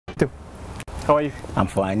How are you? I'm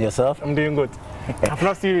fine. Yourself? I'm doing good. I've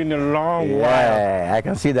not seen you in a long while. Yeah, I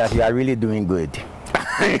can see that you are really doing good.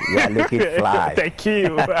 You are looking fly. Thank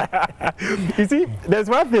you. You see, there's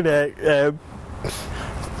one thing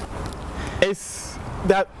it's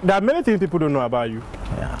that there are many things people don't know about you.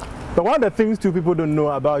 Yeah. But one of the things two people don't know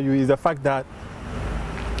about you is the fact that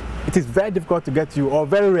it is very difficult to get you, or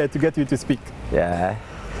very rare to get you to speak. Yeah.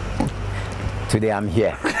 Today I'm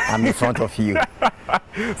here. I'm in front of you.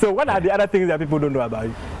 So what are the other things that people don't know about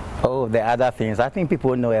you? Oh, the other things. I think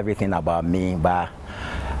people know everything about me, but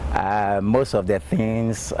most of the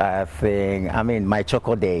things, I mean, my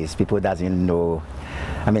choco days, people doesn't know.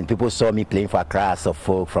 I mean, people saw me playing for Accra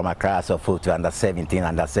Suffolk, from Accra Suffolk to under 17,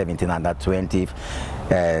 under 20,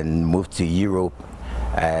 and moved to Europe.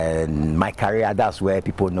 And my career, that's where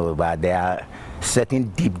people know, but there are certain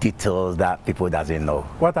deep details that people doesn't know.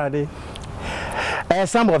 What are they?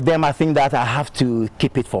 Some of them, I think that I have to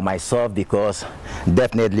keep it for myself, because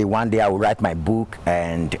definitely one day I will write my book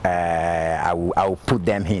and I will put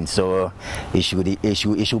them in. So it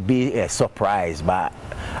should be a surprise. But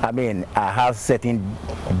I mean, I have certain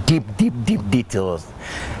deep details.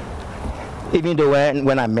 Even though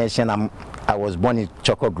when I mentioned I was born in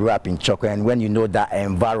Choco, grew up in Choco, and when you know that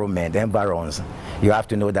environs, you have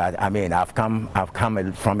to know that, I mean, I've come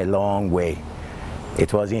from a long way.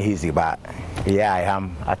 It wasn't easy, but yeah, I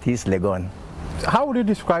am at East Legon. How would you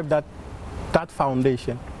describe that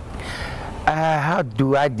foundation? How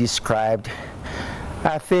do I describe?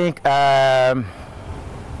 I think I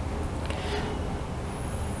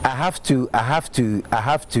have to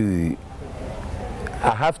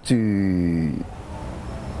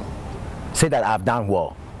say that I've done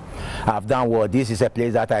well. I've done well. This is a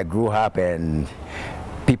place that I grew up, and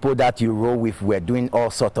people that you roll with were doing all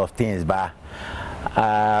sorts of things, but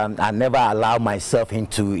I never allowed myself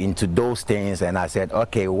into those things, and I said,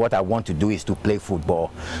 okay, what I want to do is to play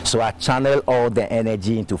football. So I channel all the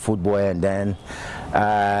energy into football, and then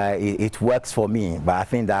it works for me. But I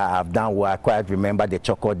think that I've done well. I quite remember the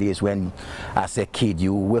Choco days when, as a kid,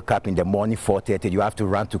 you wake up in the morning 4:30, you have to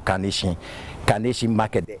run to Kaneshie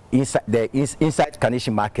Market. Inside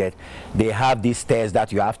Kaneshie Market, they have these stairs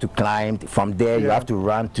that you have to climb. From there, you have to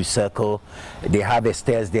run to Circle. They have the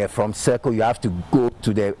stairs there. From Circle, you have to go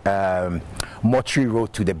to the Mortuary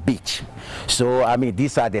Road to the beach. So, I mean,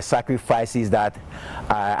 these are the sacrifices that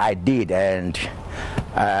I did, and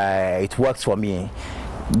it works for me.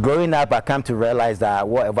 Growing up, I come to realize that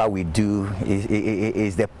whatever we do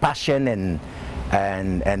is the passion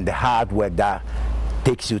and the hard work that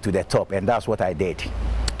takes you to the top, and that's what I did.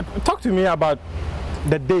 Talk to me about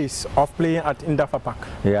the days of playing at Indafa Park.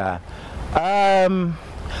 Yeah.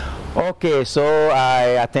 Okay, so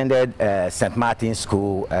I attended St. Martin's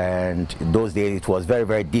School, and those days it was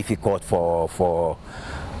very difficult for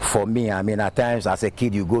me. I mean, at times as a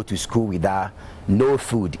kid, you go to school without no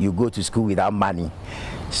food, you go to school without money.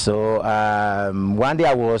 So one day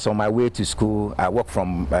I was on my way to school. I walked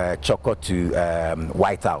from Choco to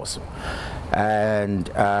White House, and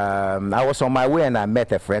I was on my way, and I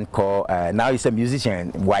met a friend called, now he's a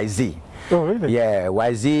musician, YZ. Oh, really? Yeah,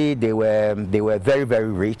 YZ, they were very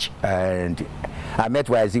rich, and I met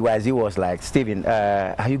YZ. YZ was like, Stephen,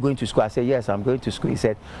 are you going to school? I said, yes, I'm going to school. He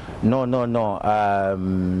said, no,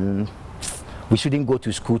 we shouldn't go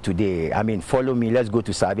to school today. I mean, follow me, let's go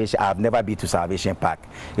to Salvation. I've never been to Salvation Park.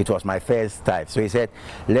 It was my first time. So he said,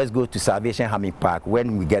 let's go to Salvation Hamming Park.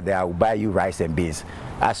 When we get there, I will buy you rice and beans.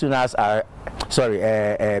 As soon as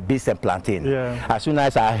beans and plantain. Yeah. As soon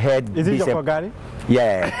as I heard... Is it your Gary?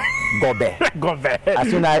 Yeah. Gobe.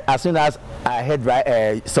 As soon as I heard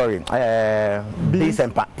beans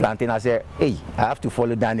and plantain, I said, hey, I have to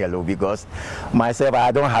follow Daniel, because myself,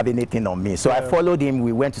 I don't have anything on me. So I followed him.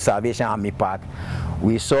 We went to Salvation Army Park.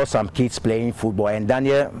 We saw some kids playing football, and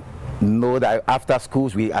Daniel know that after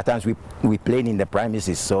schools, at times we played in the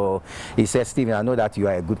premises. So he said, Stephen, I know that you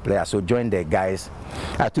are a good player, so join the guys.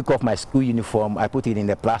 I took off my school uniform, I put it in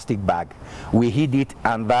the plastic bag. We hid it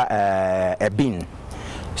under a bin.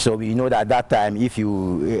 So we know that at that time, if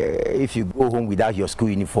you go home without your school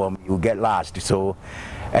uniform, you get lost. So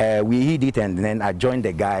we hid it, and then I joined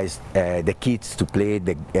the guys, the kids, to play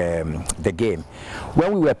the game.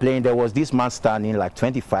 When we were playing, there was this man standing like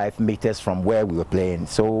 25 meters from where we were playing.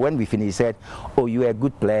 So when we finished, he said, oh, you're a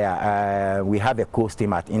good player. We have a coach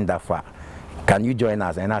team at Indafa. Can you join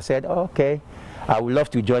us? And I said, oh, okay, I would love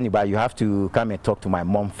to join you, but you have to come and talk to my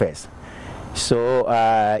mom first. So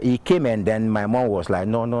he came, and then my mom was like,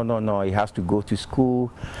 no, he has to go to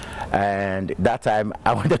school. And that time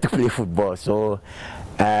I wanted to play football. So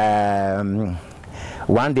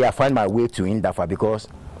one day I found my way to Indafa, because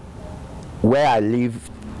where I live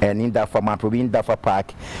and in Darfur, Mamprobi in Darfur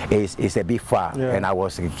Park is a bit far, and I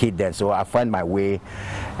was a kid then, so I found my way,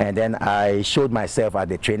 and then I showed myself at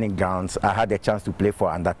the training grounds. I had a chance to play for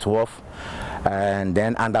under 12, and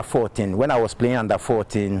then under 14. When I was playing under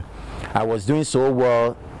 14, I was doing so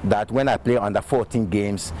well that when I play under 14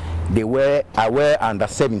 games, I wear under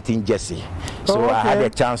 17 jersey. So I had a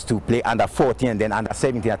chance to play under 14, and then under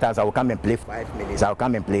 17 at times I will come and play 5 minutes, I'll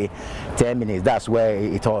come and play 10 minutes. That's where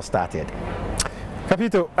it all started.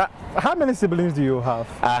 Capito, how many siblings do you have?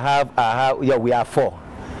 Yeah, we are 4.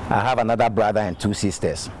 I have another brother and 2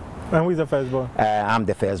 sisters. And who is the firstborn? I'm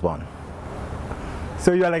the firstborn.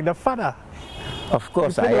 So you are like the father? Of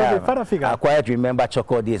course, I am. Father figure. I quite remember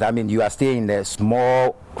Choco days. I mean, you are staying in a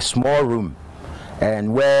small room,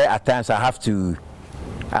 and where at times I have to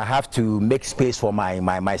make space for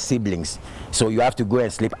my siblings. So you have to go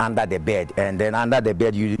and sleep under the bed, and then under the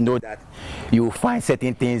bed you know that you find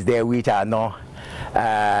certain things there which are not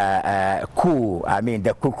cool. I mean,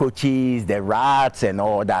 the cockroaches, the rats, and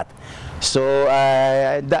all that. So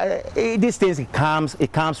these things, it comes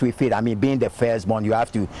with it. I mean, being the firstborn, you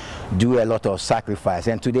have to do a lot of sacrifice.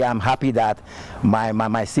 And today I'm happy that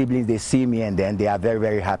my siblings, they see me, and then they are very,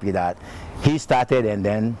 very happy that he started, and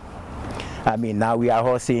then I mean, now we are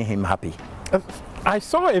all seeing him happy. I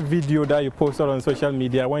saw a video that you posted on social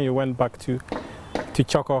media when you went back to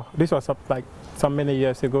Choco. This was like so many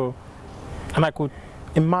years ago, and I could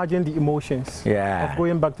imagine the emotions of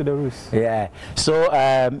going back to the roots. Yeah. So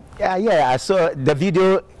I saw the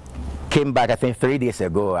video. Came back I think 3 days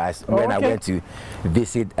ago when I went to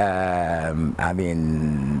visit. I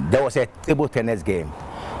mean, there was a table tennis game.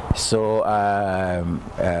 So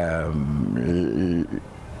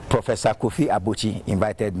Professor Kofi Abuchi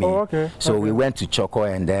invited me. So we went to Choco,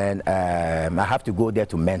 and then I have to go there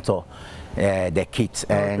to mentor the kids.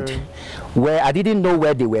 And where I didn't know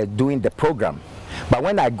where they were doing the program. But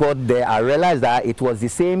when I got there, I realized that it was the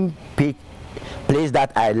same place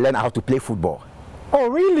that I learned how to play football. Oh,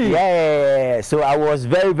 really? Yeah. So I was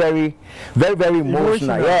very, very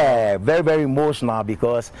emotional. Yeah, very emotional,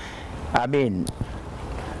 because, I mean,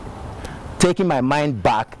 taking my mind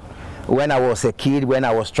back when I was a kid, when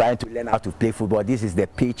I was trying to learn how to play football, this is the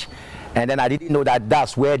pitch. And then I didn't know that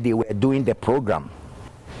that's where they were doing the program.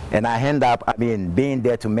 And I ended up, I mean, being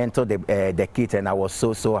there to mentor the kids, and I was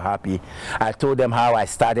so happy. I told them how I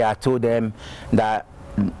started. I told them that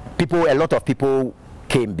a lot of people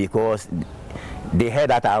came because they heard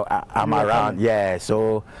that I'm around. Yeah,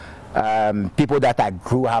 so people that I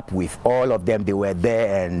grew up with, all of them, they were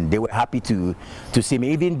there, and they were happy to see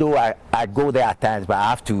me. Even though I go there at times, but I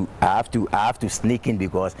have to sneak in,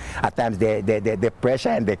 because at times the pressure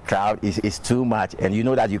and the crowd is too much, and you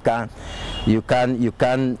know that you can't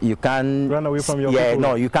run away from your people.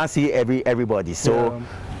 No, you can't see everybody. So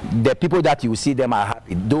the people that you see, them are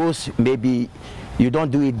happy. Those maybe you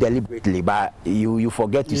don't do it deliberately, but you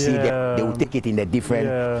forget to see them. They will take it in a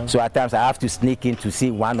different. So at times I have to sneak in to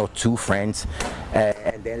see 1 or 2 friends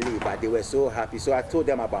and then leave. But they were so happy. So I told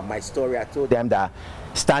them about my story. I told them that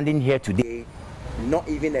standing here today, not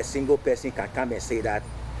even a single person can come and say that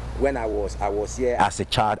when I was here as a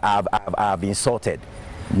child, I've insulted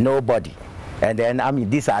nobody. And then, I mean,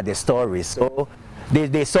 these are the stories. So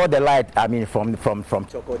they saw the light, I mean, from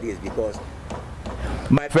Choco days, because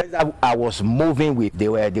my friends that I was moving with, they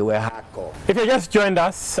were hardcore. If you just joined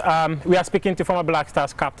us, we are speaking to former Black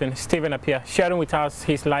Stars captain Stephen Appiah, sharing with us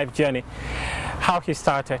his life journey, how he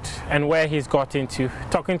started and where he's got into,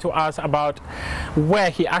 talking to us about where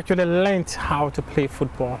he actually learned how to play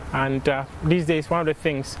football. And these days, one of the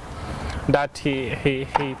things that he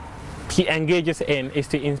engages in is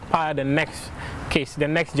to inspire the next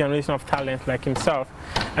generation of talents like himself,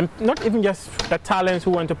 and not even just the talents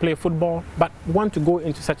who want to play football, but want to go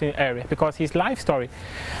into certain area, because his life story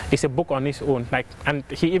is a book on its own. And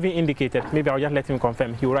he even indicated, maybe I'll just let him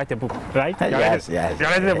confirm, he will write a book, right? Yes.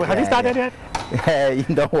 Have you started yet?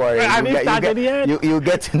 Don't worry. Have you started yet? You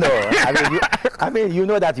get to know. I mean, you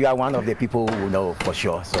know that you are one of the people who know for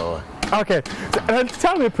sure. So okay,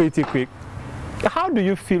 tell me pretty quick, how do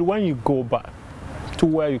you feel when you go back to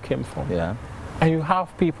where you came from? Yeah. And you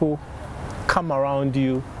have people come around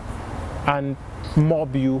you and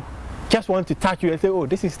mob you, just want to touch you and say, oh,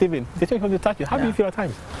 this is Stephen. They just want to touch you. How do you feel at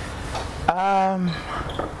times?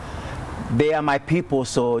 They are my people,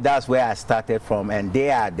 so that's where I started from, and they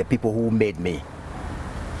are the people who made me.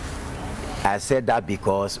 I said that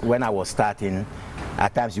because when I was starting,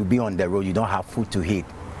 at times you be on the road, you don't have food to eat.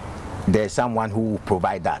 There's someone who will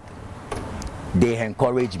provide that. They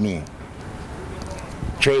encourage me.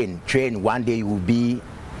 Train, one day you will be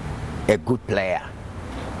a good player.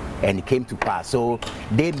 and it came to pass. So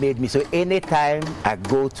they made me, so anytime I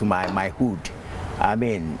go to my hood, I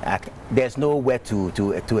mean, there's nowhere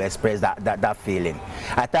to express that feeling.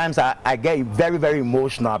 At times I get very, very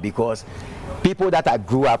emotional because people that I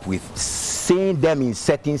grew up with, seeing them in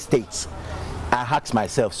certain states, I ask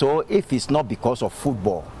myself, so if it's not because of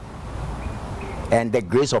football and the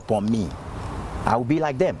grace upon me, I will be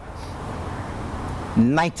like them.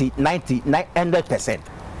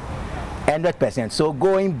 100%. So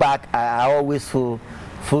going back, I always feel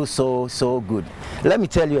so good. Let me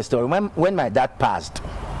tell you a story. When my dad passed,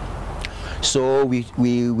 so we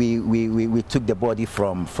took the body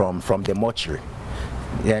from the mortuary,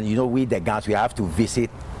 and you know, we the guys, we have to visit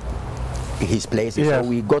his place. Yeah. So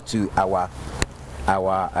we got to our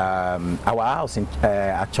house in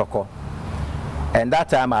at Choco. And that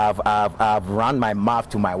time I've run my mouth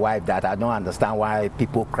to my wife that I don't understand why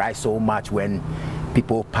people cry so much when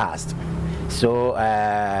people passed. So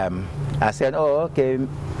I said, oh, okay,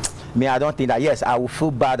 me, I don't think that. Yes, I will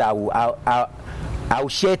feel bad. I will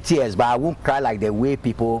shed tears, but I won't cry like the way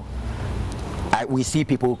we see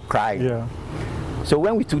people cry. Yeah. So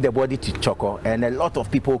when we took the body to Choco, and a lot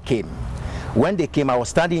of people came. When they came, I was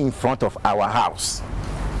standing in front of our house.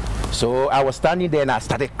 So I was standing there and I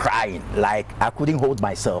started crying, like I couldn't hold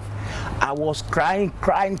myself. I was crying.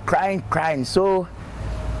 So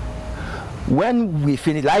when we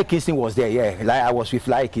finished, Lai Kingston was there, yeah. I was with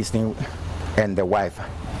Lai Kingston and the wife.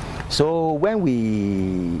 So when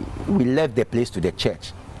we left the place to the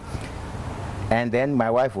church, and then my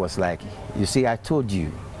wife was like, you see, I told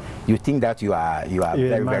you, you think that you are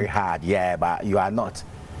very, very hard, yeah, but you are not.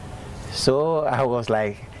 So I was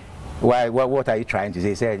like, why? What are you trying to say?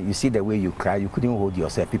 He said, you see the way you cry, you couldn't hold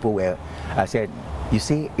yourself. People were, I said, you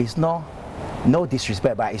see, it's no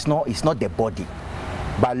disrespect, but it's not the body.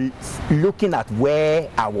 But looking at where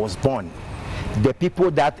I was born, the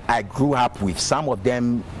people that I grew up with, some of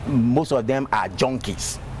them, most of them are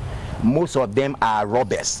junkies. Most of them are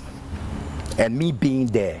robbers. And me being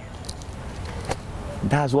there,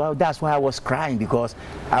 that's why I was crying, because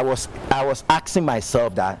I was asking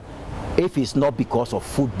myself that if it's not because of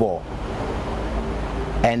football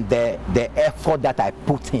and the effort that I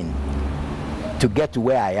put in to get to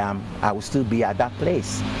where I am, I will still be at that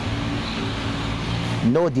place.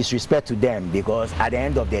 No disrespect to them, because at the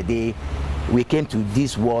end of the day, we came to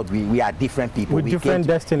this world, we are different people. With different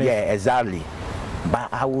destinies. Yeah, exactly.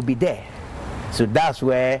 But I will be there. So that's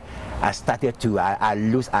where I started to, I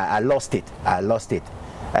lost it.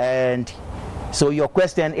 And so your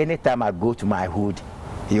question, anytime I go to my hood,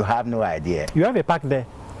 you have no idea. You have a park there.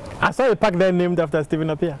 I saw a park there named after Stephen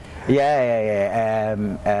Appiah. Yeah.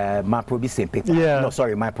 Maprobi St. Paper. Yeah. No,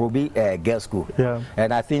 sorry, Maprobi Girls School. Yeah.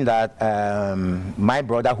 And I think that my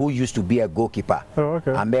brother, who used to be a goalkeeper,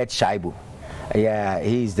 Ahmed Shaibu, yeah,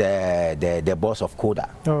 he's the boss of Koda.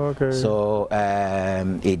 Oh, okay. So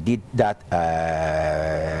he did that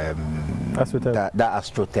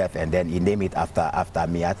AstroTurf, and then he named it after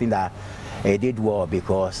me. I think that he did well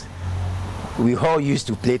because we all used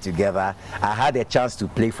to play together. I had a chance to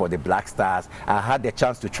play for the Black Stars. I had the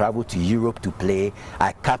chance to travel to Europe to play.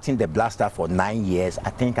 I captained the Black Stars for 9 years. I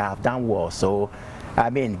think I have done well. So, I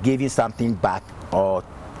mean, giving something back, or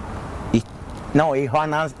it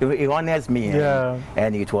honors me. Yeah.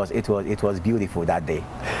 And it was beautiful that day.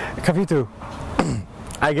 Capito.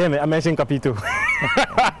 Again, I mentioned Capito.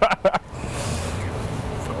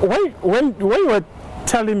 when you were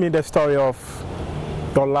telling me the story of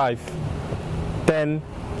your life, then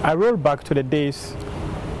I roll back to the days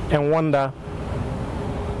and wonder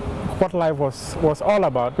what life was all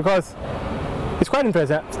about, because it's quite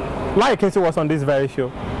interesting. Lai Kingston was on this very show,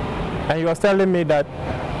 and he was telling me that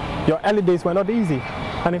your early days were not easy.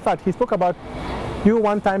 And in fact, he spoke about you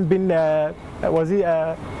one time being, was he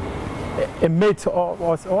a mate or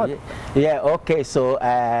what? Yeah, okay, so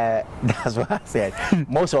that's what I said.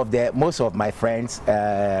 most of my friends,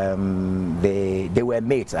 they were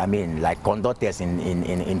mates. I mean, like conductors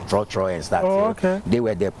in Trotro and stuff. Oh, okay. They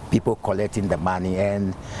were the people collecting the money,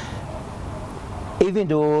 and even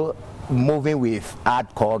though moving with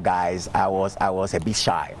hardcore guys, I was a bit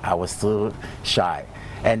shy. I was still shy.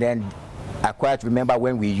 And then I quite remember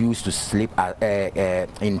when we used to sleep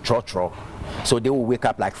in Trotro. So they would wake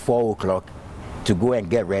up like 4 o'clock to go and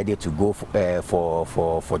get ready to go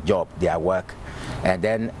for job, their work. And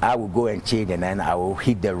then I would go and change, and then I will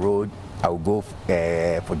hit the road. I will go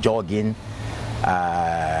for jogging.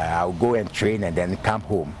 I will go and train and then come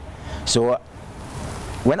home. So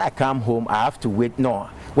when I come home, I have to wait. No,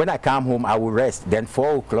 when I come home, I will rest. Then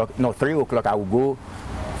 3 o'clock, I will go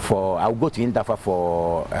to Indafa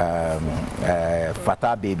for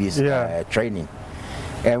Fatah Babies training.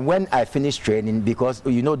 And when I finished training, because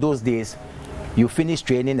you know those days, you finish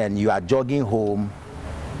training and you are jogging home,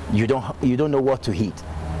 you don't know what to eat.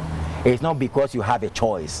 It's not because you have a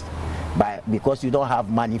choice, but because you don't have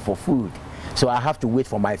money for food. So I have to wait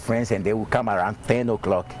for my friends, and they will come around 10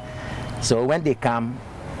 o'clock. So when they come,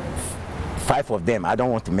 5 of them, I don't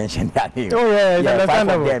want to mention their name. Oh yeah, 5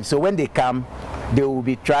 of them. So when they come, they will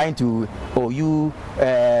be trying to,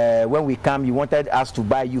 when we come, you wanted us to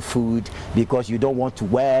buy you food because you don't want to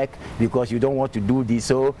work, because you don't want to do this.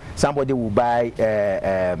 So somebody will buy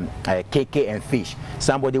cake and fish.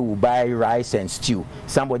 Somebody will buy rice and stew.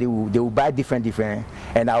 They will buy different,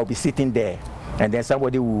 and I will be sitting there. And then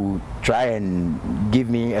somebody will try and give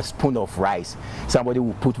me a spoon of rice. Somebody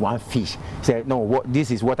will put one fish. Say, no, this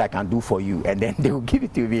is what I can do for you. And then they will give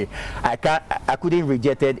it to me. I couldn't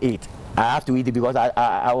reject it. I have to eat it because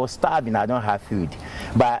I was starving. I don't have food.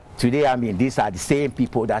 But today, I mean, these are the same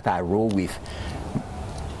people that I roll with.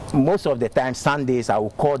 Most of the time, Sundays, I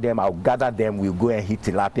will call them, I will gather them, we'll go and hit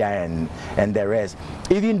tilapia and the rest.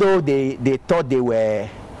 Even though they thought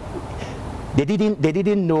they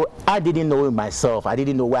didn't know, I didn't know myself. I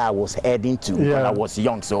didn't know where I was heading to when I was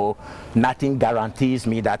young. So nothing guarantees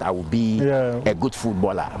me that I will be a good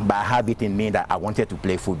footballer. But I have it in me that I wanted to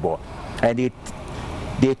play football. And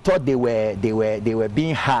they thought they were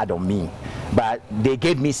being hard on me, but they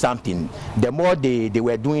gave me something. The more they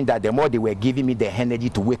were doing that, the more they were giving me the energy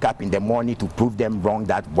to wake up in the morning to prove them wrong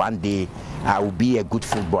that one day I will be a good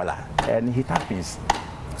footballer, and it happens.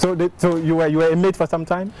 So you were a mate for some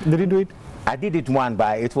time. Did you do it? I did it one,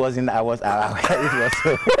 but it wasn't. I was.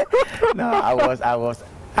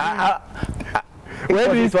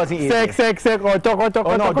 It wasn't easy. Sex, or talk.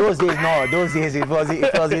 Oh no, those days it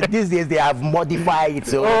wasn't. These days they have modified it,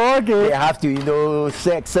 so they have to,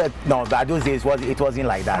 sex. No, but those days it wasn't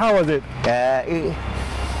like that. How was it?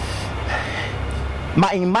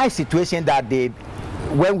 In my situation that day,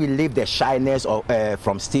 when we leave the shyness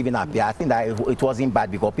from Stephen Appiah, I think that it wasn't bad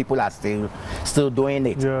because people are still doing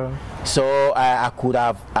it. Yeah. So I could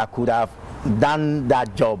have done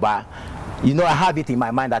that job, but I have it in my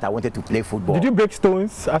mind that I wanted to play football. Did you break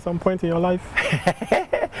stones at some point in your life?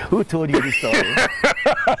 Who told you this story?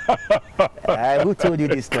 Who told you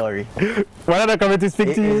this story? Why not coming to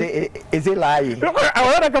speak to you? Is it lying?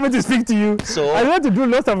 Why not coming to speak to you? So I want to do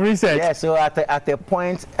lots of research. Yeah. So at a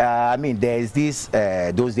point, there is this.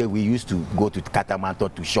 Those days we used to go to Katamanto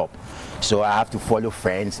to shop. So I have to follow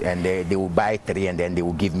friends, and they will buy 3, and then they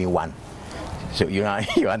will give me 1. So you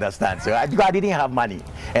understand. So I didn't have money,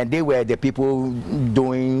 and they were the people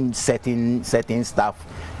doing certain stuff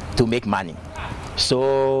to make money.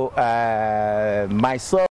 So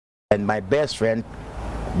myself and my best friend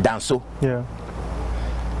Danso,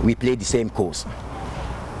 we played the same course,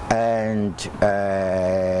 and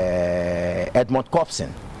Edmond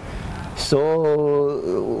Copson.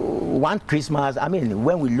 So one Christmas,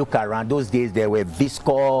 when we look around, those days there were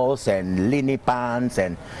viscose and linen pants,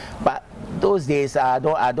 but those days I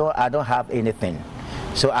don't have anything.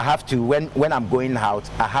 So I have to, when I'm going out,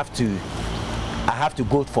 I have to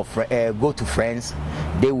go to friends.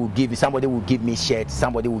 Somebody will give me shirt,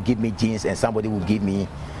 somebody will give me jeans, and somebody will give me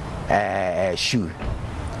a shoe.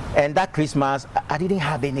 And that Christmas I didn't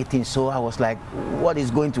have anything, so I was like, what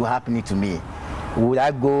is going to happen to me? Would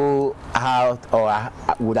I go out or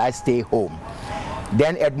would I stay home?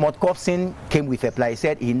 Then Edmond Copson came with a plan. He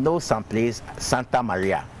said he knows some place, Santa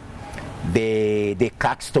Maria. They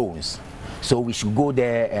crack stones. So we should go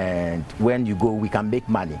there, and when you go, we can make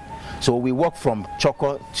money. So we walked from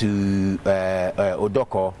Choco to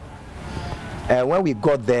Odoko. When we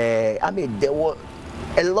got there, there were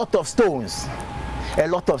a lot of stones.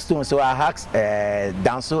 So I asked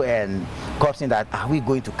Danso and Copson that, are we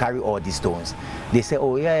going to carry all these stones? They said,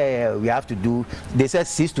 oh yeah, we have to do. They said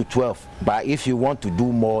 6 to 12, but if you want to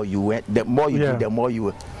do more, the more you do, the more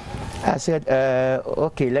you. I said,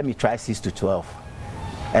 okay, let me try 6 to 12.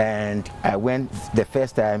 And I went the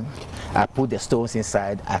first time. I put the stones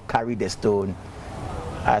inside. I carried the stone.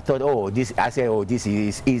 I thought, this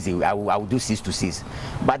is easy. I will do 6 to 6.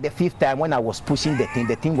 But the 5th time, when I was pushing the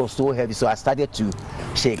thing was so heavy, so I started to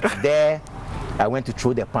shake. There, I went to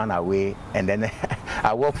throw the pan away, and then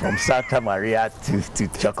I walked from Santa Maria to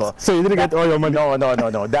Choco. So you didn't get all your money? No.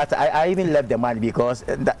 That I even left the money because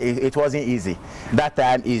it wasn't easy. That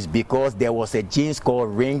time is because there was a jeans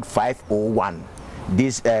called Ring 501,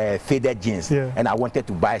 these faded jeans, and I wanted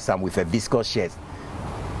to buy some with a viscose shirt.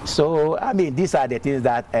 So these are the things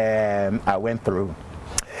that I went through.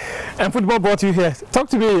 And football brought you here. Talk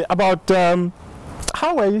to me about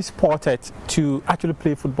how were you spotted to actually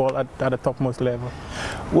play football at the topmost level?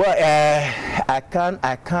 Well, I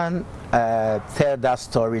can't tell that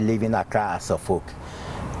story leaving Accra as a folk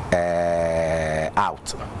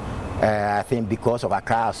out. I think because of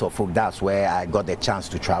Accra as a folk, that's where I got the chance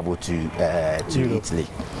to travel to Italy.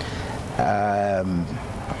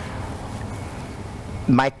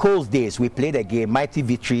 My Coles days, we played a game, mighty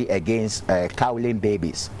victory against Cowling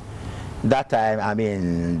Babies. That time, I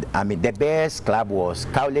mean, the best club was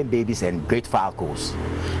Cowling Babies and Great Falcons.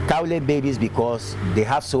 Cowling Babies because they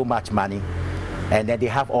have so much money, and then they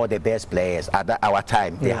have all the best players at our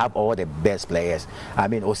time. They have all the best players. I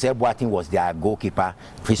mean, Osei Boateng was their goalkeeper.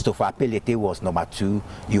 Christopher Pelete was number 2.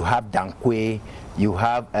 You have Dankwe. You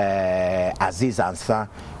have Aziz Ansah.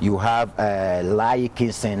 You have Lai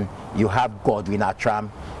Kinson. You have Godwin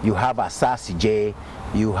Atram. You have Asasi J.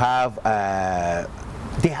 You have.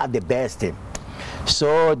 They had the best team.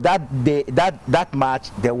 So that day, that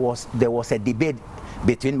match, there was a debate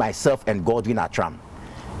between myself and Godwin Atram,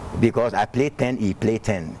 because I played 10, he played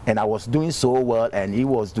 10, and I was doing so well, and he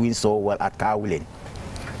was doing so well at Cowling.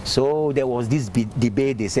 So there was this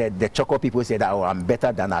debate. They said, the Choco people said, oh, I'm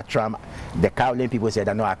better than Atram. The Cowling people said,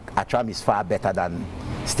 no, Atram is far better than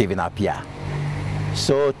Stephen Appiah.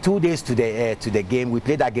 So 2 days to the game, we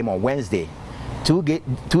played that game on Wednesday. 2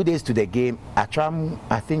 days to the game, Atram,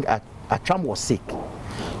 I think Atram was sick.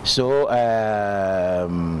 So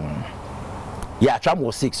yeah, Atram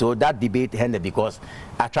was sick. So that debate ended because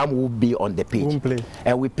Atram would be on the pitch.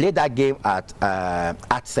 And we played that game at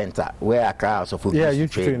Art Center, where Accra also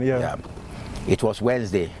used to train. Yeah. It was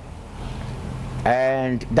Wednesday.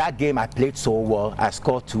 And that game I played so well. I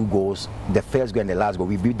scored 2 goals. The first goal and the last goal.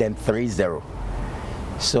 We beat them 3-0.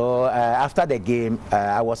 So after the game,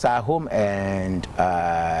 I was at home, and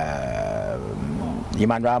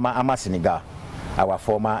Emmanuel Senegal, our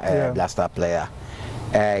former Blaster player,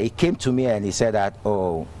 he came to me and he said that,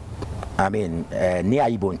 oh, I mean, Nia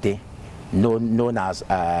Ibonte, known as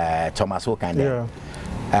Thomas Okande,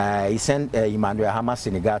 he sent Emmanuel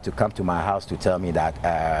Senegal to come to my house to tell me that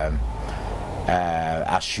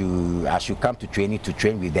I should come to training to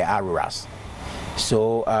train with the Auroras.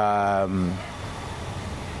 So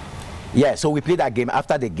yeah, so we played that game.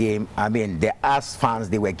 After the game, I mean, the AS fans,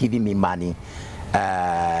 they were giving me money.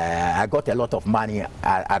 I got a lot of money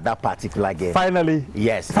at that particular game. Finally.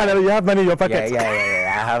 Yes. Finally, you have money in your pocket.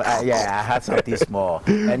 I had something small.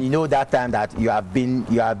 And you know that time that you have been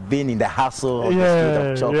in the hustle of the street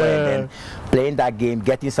of Choco, and then playing that game,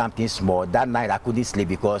 getting something small. That night I couldn't sleep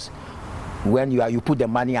because when you put the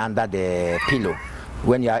money under the pillow.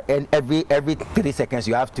 When you are every 3 seconds,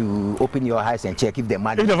 you have to open your eyes and check if the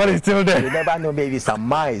money is still there. You never know, maybe some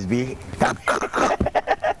mice be.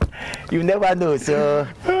 You never know. So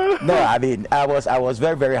no, I mean, I was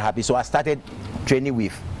very, very happy. So I started training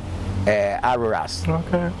with Auroras.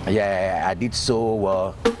 Okay. Yeah, I did so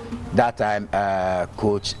well. That time,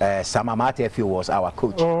 Coach Sam Amatefi was our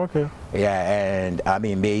coach. Oh, okay. Yeah, and I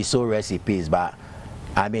mean, may he so rest in peace, but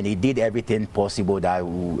I mean, he did everything possible that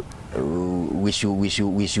we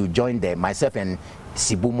should join there. Myself and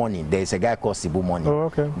Sibu Money, there's a guy called Sibu Money,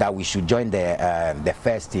 that we should join the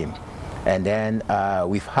first team. And then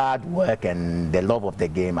with hard work and the love of the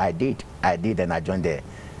game, I did, and I joined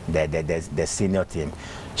the senior team.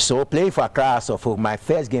 So playing for Accra, so for my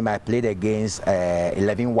first game I played against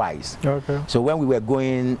 11 Wise. Okay. So when we were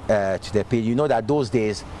going to the pitch, you know that those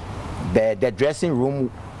days the dressing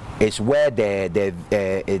room is where the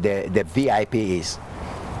VIP is,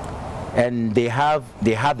 and they have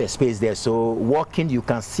a space there. So walking, you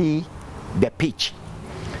can see the pitch.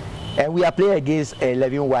 And we are playing against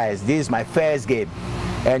 11 Wise. This is my first game,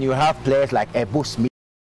 and you have players like Ebu Smith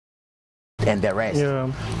and the rest.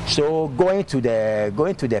 Yeah. So going to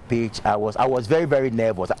the pitch, I was very, very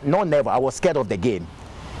nervous. Not nervous, I was scared of the game,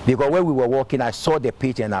 because when we were walking, I saw the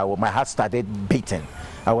pitch and my heart started beating.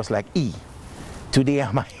 I was like, today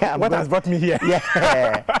what has brought me here?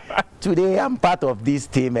 Yeah. Today I'm part of this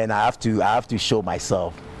team, and I have to show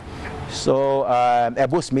myself. So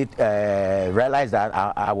Ebu Smith realized that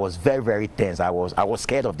I was very, very tense. I was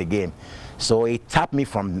scared of the game. So he tapped me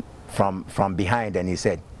from behind, and he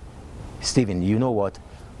said, Stephen, you know what?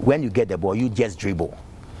 When you get the ball, you just dribble.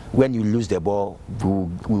 When you lose the ball,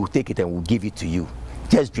 we'll take it and we'll give it to you.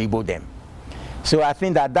 Just dribble them. So I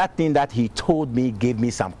think that thing that he told me gave me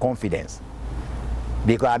some confidence.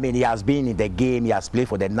 Because I mean, he has been in the game, he has played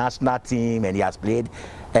for the national team, and he has played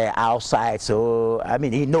outside. So I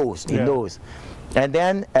mean, he knows. And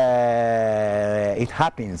then it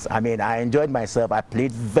happens. I mean, I enjoyed myself. I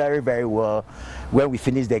played very, very well. When we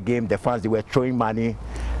finished the game, the fans, they were throwing money.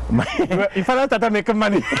 If I started making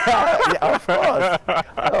money, yeah,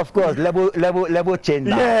 of course, level change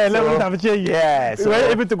now. Yeah, level have changed. Yeah, so were you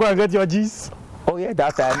able to go and get your G's? Oh yeah,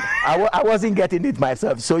 that time I wasn't getting it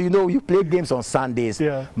myself. So you know, you play games on Sundays.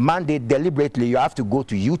 Yeah. Monday deliberately you have to go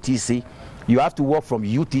to UTC. You have to walk from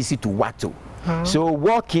UTC to Wato. So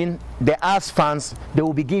walking, the AS fans, they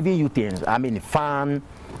will be giving you things. I mean, fan,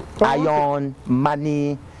 iron,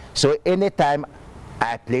 money. So anytime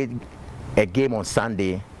I played a game on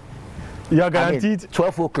Sunday, you're guaranteed.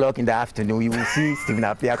 12 o'clock in the afternoon, you will see Stephen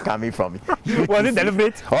Appiah coming from UTC. Was it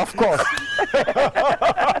deliberate? Of course.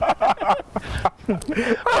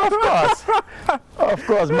 Of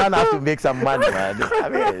course, man have to make some money, man. I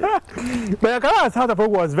mean, but your career at Heart of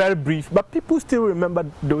Oak was very brief, but people still remember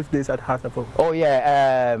those days at Heart of Oak. Oh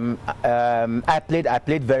yeah, I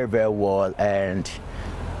played very, very well, and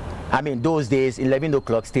I mean those days 11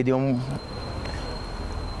 o'clock stadium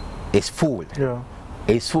is full. Yeah,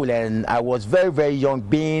 it's full, and I was very, very young,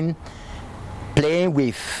 playing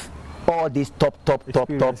with all these top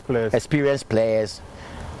experienced players.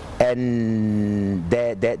 And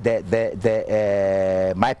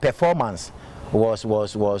my performance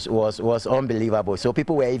was unbelievable. So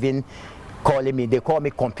people were even calling me. They call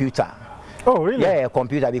me computer. Oh really? Yeah,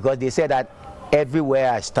 computer, because they said that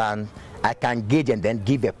everywhere I stand, I can gauge and then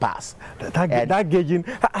give a pass. That gauging.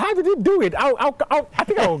 How did you do it? I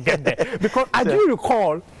think I will get there because I do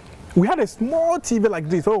recall we had a small TV like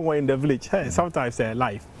this when we were in the village. Sometimes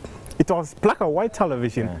live. It was black and white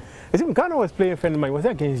television. Yeah. I think Ghana was playing a friend of mine. Was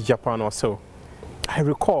it against Japan or so? I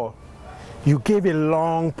recall you gave a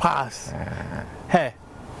long pass. Hey,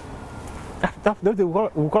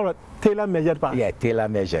 we call it tailor measured pass. Yeah, tailor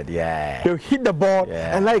measured. Yeah. You hit the ball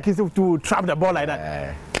and like to trap the ball like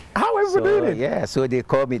that. How are you doing it? Yeah, so they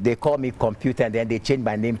call me computer, and then they changed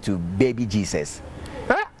my name to Baby Jesus.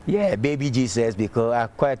 Huh? Yeah, Baby Jesus, because I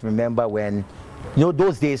quite remember when, you know,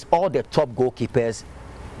 those days all the top goalkeepers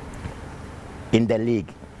in the league,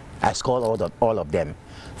 I scored all of them,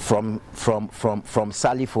 from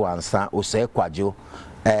Salifo Ansan, Osei Kwajo,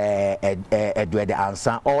 Edwede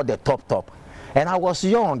Ansan, all the top. And I was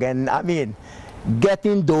young, and I mean,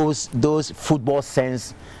 getting those football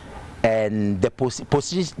sense and the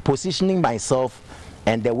positioning myself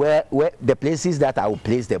and the places that I would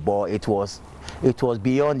place the ball, it was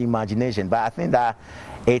beyond imagination. But I think that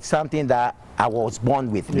it's something that I was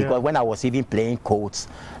born with, because when I was even playing courts,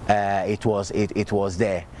 it was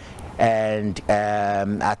there. And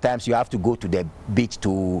at times you have to go to the beach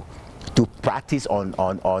to practice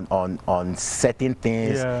on certain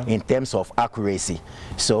things in terms of accuracy.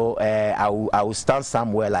 So I will stand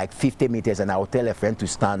somewhere like 50 meters, and I will tell a friend to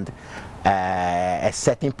stand a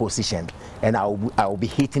certain position, and I will be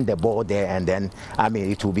hitting the ball there, and then I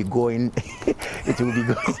mean it will be going it will be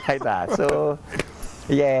going like that. So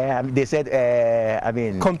yeah, they said I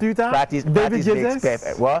mean computer practice Jesus? makes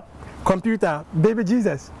perfect. What? Computer Baby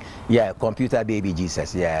Jesus. Yeah, computer Baby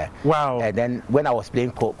Jesus. Yeah. Wow. And then when I was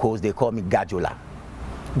playing coach, they called me Gadiola.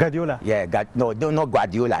 Guardiola. Yeah, no, not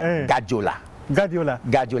Guardiola.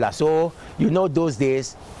 Gadiola. So you know those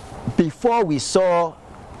days, before we saw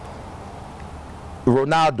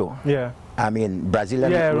Ronaldo. Yeah. I mean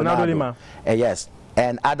Brazilian. Yeah, Ronaldo Lima. Yes.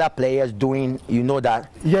 And other players doing, you know that.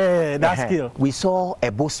 Yeah, that skill. We saw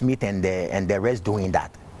Ebo Smith and the rest doing that.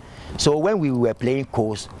 So when we were playing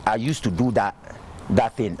coach, I used to do that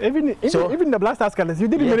thing. Even the Black Stars colors, you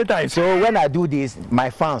did it many times. So when I do this, my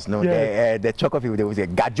fans know the chocolate people, they will say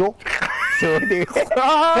Gajo. So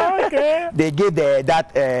they give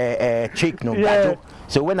that trick, Gajo.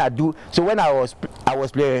 So when I was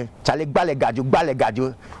playing Chale Gbale Gajo,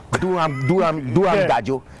 do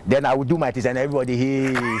Gajo, then I would do my things and everybody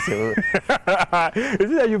here. So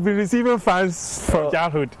is it that you've been receiving fans from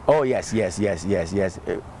childhood? Oh yes.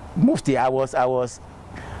 Mufti, I was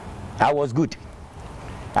good.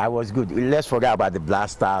 Let's forget about the Black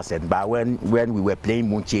Stars, but when we were playing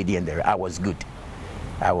Munchedi and I was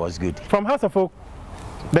good. From House of Oak,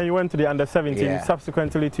 then you went to the under-17,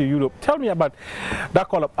 subsequently to Europe. Tell me about that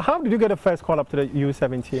call-up. How did you get the first call-up to the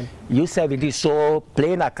U17? U17, so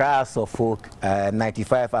playing at House of Oak,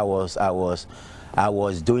 95, I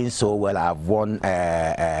was doing so well. I've won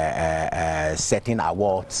certain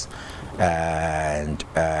awards. And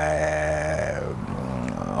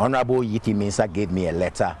Honorable Yiti Mensah gave me a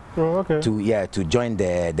letter to join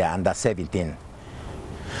the under-17.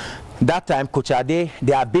 That time, Coach Ade,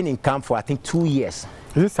 they have been in camp for I think 2 years.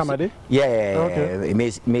 Is this Samade?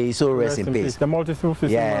 May he so rest in peace. The multi-system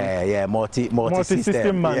man.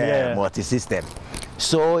 Multi-system man. Multi-system.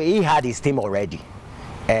 So he had his team already,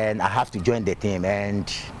 and I have to join the team,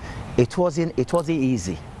 and it wasn't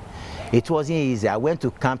easy. It wasn't easy. I went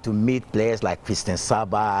to camp to meet players like Christian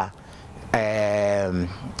Saba, Akim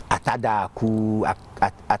Atadaku,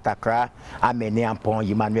 Atakra, Ameniampon,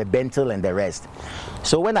 Emmanuel Bentel, and the rest.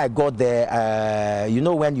 So when I got there, you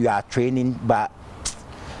know, when you are training, but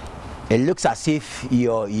it looks as if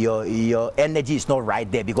your energy is not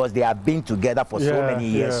right there because they have been together for so many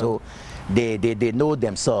years. So they know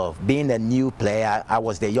themselves. Being a new player, I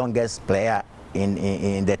was the youngest player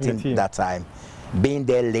in the team that time. Being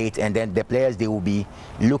there late, and then the players, they will be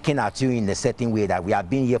looking at you in a certain way that we have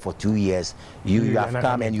been here for 2 years. You have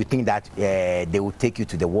come and you think that they will take you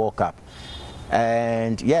to the World Cup.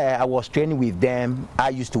 And yeah, I was training with them. I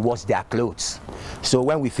used to wash their clothes. So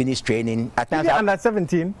when we finished training, at times under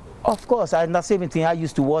 17. Of course, under 17, I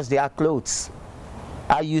used to wash their clothes.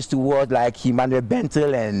 I used to wash like Emmanuel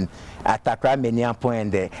Bentel and Atakra Meniampo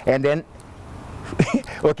and then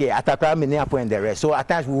okay, Atakra Meniampo and the rest. So at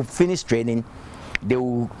times we will finish training. They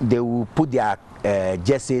will put their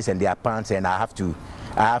jerseys and their pants, and I have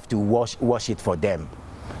to wash it for them.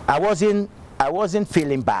 I wasn't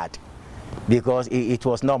feeling bad because it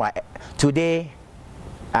was normal. Today,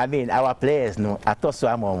 I mean, our players know. I thought so.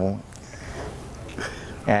 I'm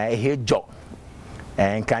a head job,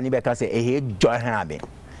 and Kanibeka say a head job.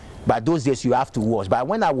 But those days you have to wash. But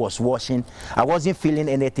when I was washing, I wasn't feeling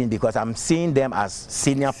anything because I'm seeing them as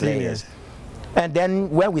senior players. And then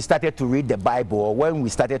when we started to read the Bible, or when we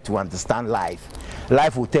started to understand life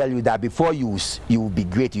will tell you that before you will be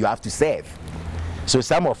great, you have to serve. So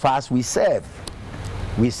some of us, we serve.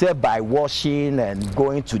 We serve by washing and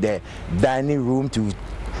going to the dining room to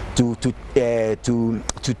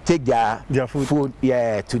take their food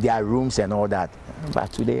to their rooms and all that.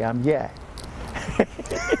 But today I'm here.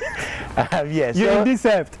 Yes. You indeed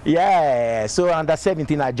served. Yeah. So under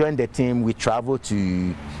 17, I joined the team. We traveled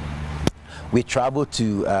to.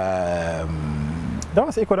 That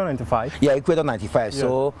was Ecuador 95. Yeah, Ecuador 95. Yeah.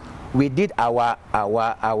 So we did our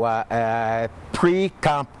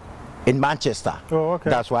pre-camp in Manchester. Oh, okay.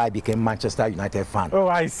 That's why I became Manchester United fan. Oh,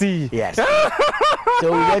 I see. Yes.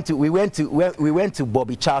 So we went to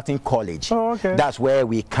Bobby Charlton College. Oh, okay. That's where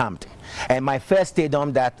we camped. And my first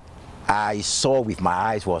stadium that I saw with my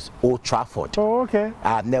eyes was Old Trafford. Oh, okay.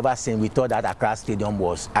 I've never seen. We thought that Accra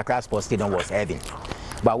Sports Stadium was heaven.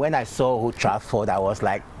 But when I saw Old Trafford, I was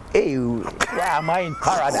like, hey, where am I in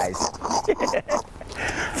paradise?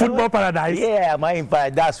 Football paradise? Yeah, am I in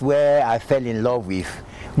paradise? That's where I fell in love with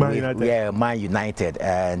Man United. Yeah, Man United.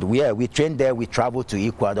 And we trained there, we traveled to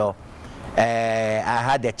Ecuador. I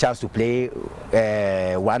had the chance to play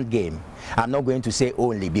one game. I'm not going to say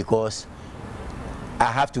only because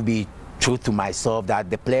I have to be true to myself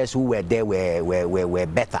that the players who were there were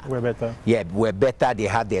better. We're better. Yeah, were better. They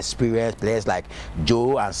had the experience. Players like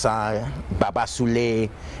Joe Ansan, Baba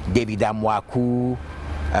Sule, David Amwaku,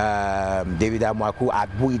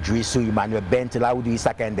 Abu Idrisu, Emmanuel Bentel, Audu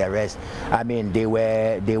Isaka, and the rest. I mean, they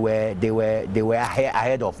were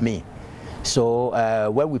ahead of me. So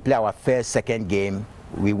when we play our second game,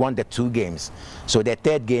 we won the 2 games. So the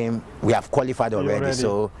third game, we have qualified already.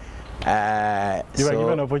 So. You were given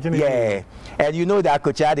an opportunity. Yeah, and you know that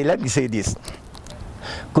Coach Ade, let me say this.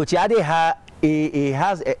 Coach Ade he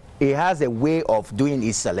has a way of doing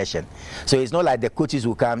his selection. So it's not like the coaches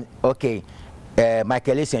will come, okay,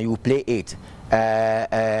 Michael Essien, you will play 8.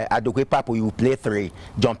 Adokwe Papo, you will play 3.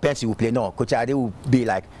 John Pence, you will play. No, Coach Ade will be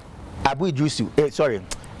like, Abu Idrisu,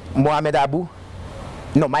 Mohamed Abu.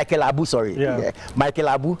 No, Michael Abu, sorry. Yeah. Michael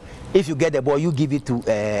Abu, if you get the ball, you give it to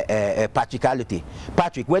Patrick Alute.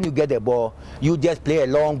 Patrick, when you get the ball, you just play a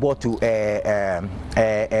long ball to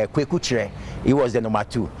Kweku Chire. He was the number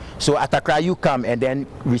 2. So Atakra, you come and then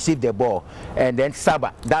receive the ball. And then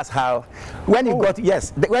Saba, that's how. When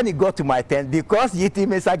it got to my turn, because Yiti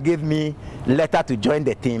Mensah gave me letter to join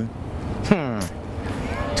the team,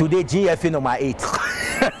 today GFA number 8.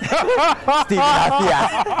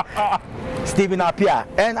 Stephen Appiah.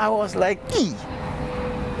 And I was like,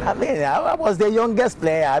 I mean, I was the youngest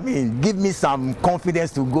player. I mean, give me some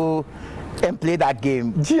confidence to go and play that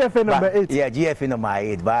game. GFA number 8. Yeah, GFA number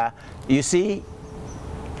 8. But you see,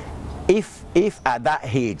 if at that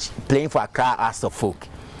age, playing for Accra as a folk,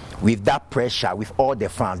 with that pressure, with all the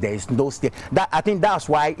fans, there is no stay. I think that's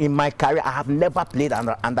why in my career, I have never played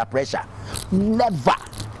under pressure. Never.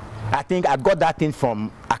 I think I got that thing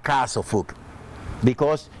from Accra as a folk.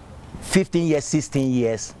 Because 15 years, 16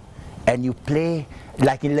 years, and you play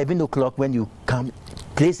like 11 o'clock when you come,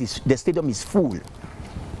 the stadium is full,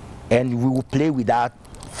 and we will play without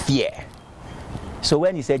fear. So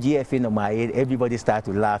when he said GFA number 8, everybody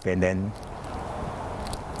started to laugh, and then.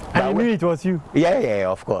 And I knew it was you. Yeah,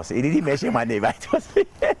 of course. He didn't mention my name, but it was me.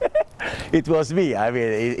 It was me. I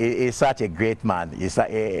mean, he's such a great man. He's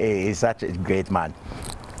such a great man.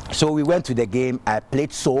 So we went to the game. I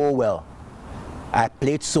played so well.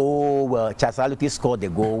 Chasaluti scored the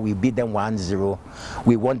goal. We beat them 1-0.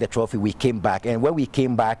 We won the trophy. We came back, and when we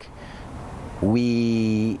came back,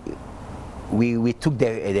 we took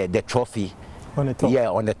the trophy on the tour. Yeah,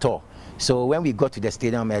 on the tour. So when we got to the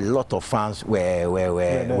stadium, a lot of fans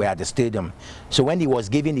were at the stadium. So when he was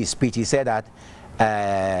giving his speech, he said that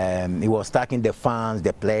he was thanking the fans,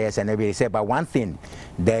 the players, and everything. He said, but one thing,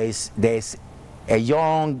 there's a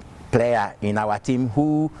young player in our team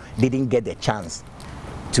who didn't get the chance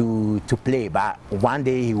to play, but one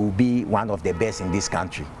day he will be one of the best in this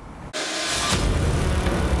country.